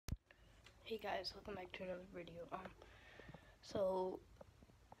Hey guys, welcome back to another video. So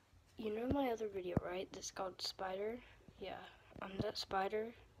you know my other video, right? That's called Spider. Yeah. That spider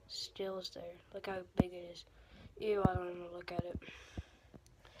still is there. Look how big it is. Ew, I don't even look at it.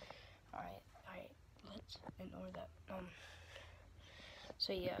 Alright, let's ignore that.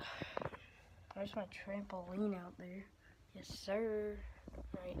 So yeah, there's my trampoline out there. Yes, sir.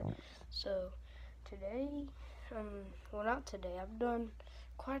 Right. So today, well, not today. I've done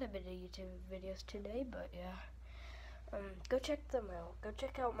quite a bit of YouTube videos today, but yeah. Go check them out. Go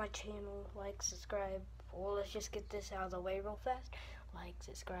check out my channel. Like, subscribe. Well, let's just get this out of the way real fast. Like,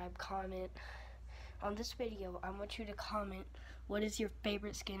 subscribe, comment. On this video, I want you to comment, what is your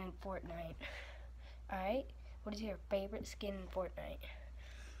favorite skin in Fortnite? Alright? What is your favorite skin in Fortnite?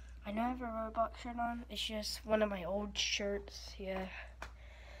 I know I have a Roblox shirt on. It's just one of my old shirts. Yeah.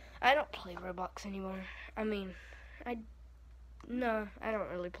 I don't play Roblox anymore. I mean, no, I don't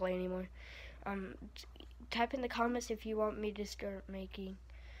really play anymore. Type in the comments if you want me to start making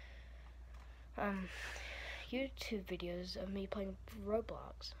YouTube videos of me playing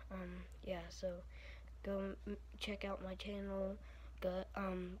Roblox. Yeah, so go check out my channel,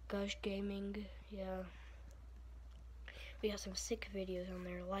 Gush Gaming. Yeah, we got some sick videos on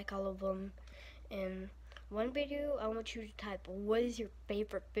there. Like all of them. And one video, I want you to type what is your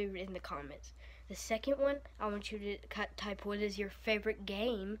favorite food in the comments. The second one, I want you to type what is your favorite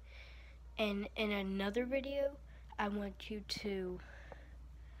game. And in another video, I want you to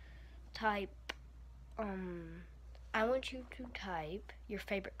type, your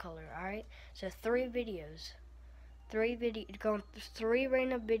favorite color, alright? So three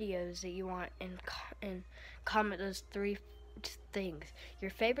random videos that you want, and comment those three things.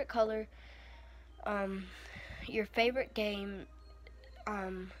 Your favorite color, your favorite game,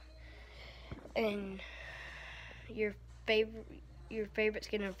 and your favorite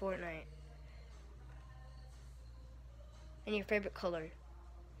skin in Fortnite. And your favorite color.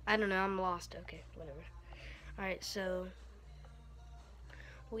 I don't know, I'm lost. Okay, whatever. Alright, so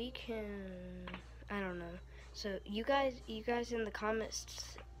we can, I don't know. So you guys in the comments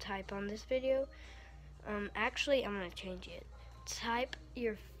type on this video. Actually, I'm gonna change it. Type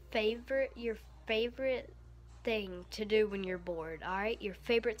your favorite thing to do when you're bored. Alright, your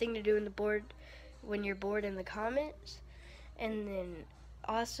favorite thing to do when you're bored in the comments. And then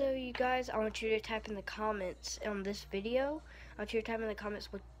also, you guys, I want you to type in the comments on this video. I want you to type in the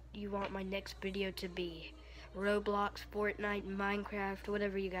comments what you want my next video to be. Roblox, Fortnite, Minecraft,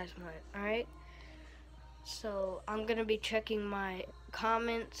 whatever you guys want, alright? So, I'm going to be checking my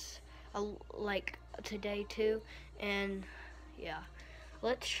comments, like, today too. And, yeah.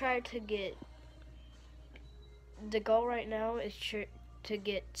 Let's try to get, the goal right now is to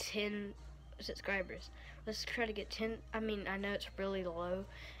get 10 subscribers. Let's try to get 10. I mean, I know it's really low.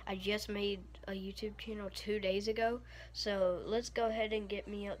 I just made a YouTube channel 2 days ago, so let's go ahead and get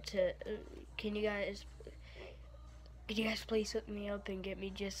me up to. Can you guys please hook me up and go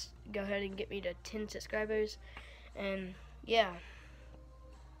ahead and get me to 10 subscribers? And yeah,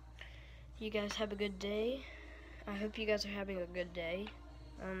 you guys have a good day. I hope you guys are having a good day.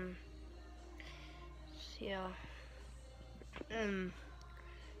 Yeah.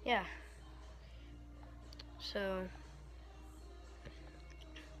 Yeah. So,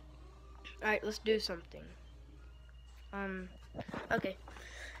 alright, let's do something. Okay.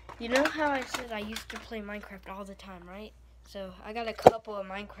 You know how I said I used to play Minecraft all the time, right? So, I got a couple of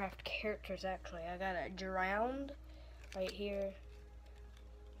Minecraft characters, actually. I got a Drowned right here.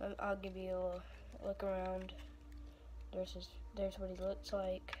 I'll give you a little look around. There's what he looks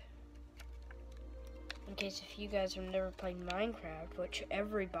like. In case if you guys have never played Minecraft, which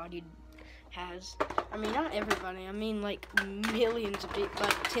everybody has. I mean, not everybody. I mean, like millions of people,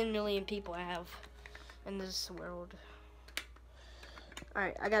 like 10 million people have in this world.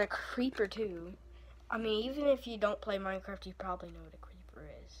 Alright, I got a creeper too. I mean, even if you don't play Minecraft, you probably know what a creeper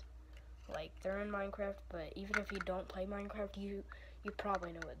is. Like, they're in Minecraft, but even if you don't play Minecraft, you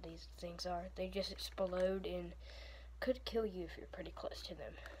probably know what these things are. They just explode and could kill you if you're pretty close to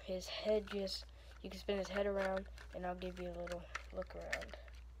them. His head you can spin his head around, and I'll give you a little look around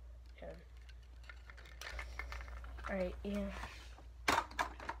him. Alright, yeah.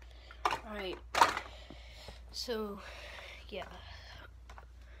 Alright. So, yeah.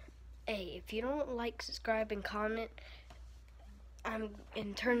 Hey, if you don't like, subscribe, and comment,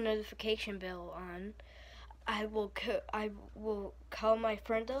 and turn the notification bell on, I will call my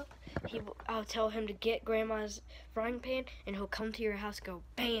friend up. I'll tell him to get Grandma's frying pan, and he'll come to your house and go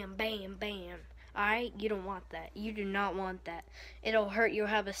bam, bam, bam. Alright, you don't want that. You do not want that. It'll hurt. You'll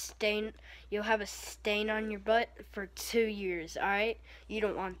have a stain. You'll have a stain on your butt for 2 years. Alright, you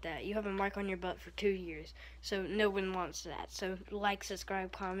don't want that. You have a mark on your butt for 2 years. So no one wants that. So like,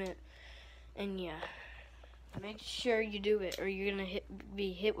 subscribe, comment, and yeah, make sure you do it, or you're gonna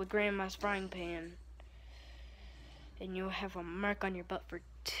be hit with Grandma's frying pan, and you'll have a mark on your butt for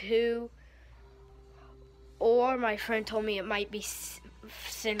 2. Or my friend told me it might be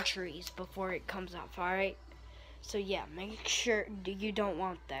centuries before it comes off, alright? So yeah, make sure you don't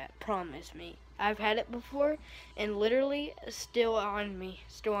want that. Promise me. I've had it before, and literally still on me.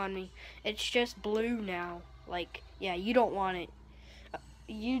 It's just blue now. Like, yeah, you don't want it.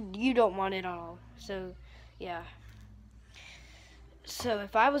 You don't want it at all. So, yeah. So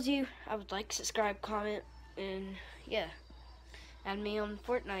if I was you, I would like, subscribe, comment, and yeah. Add me on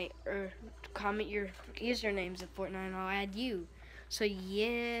Fortnite, or comment your usernames in Fortnite, and I'll add you. So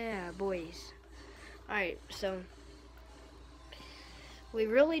yeah, boys. Alright, so we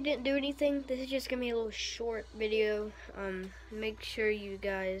really didn't do anything. This is just gonna be a little short video. Make sure you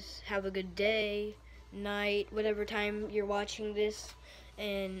guys have a good day, night, whatever time you're watching this,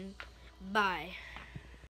 and bye.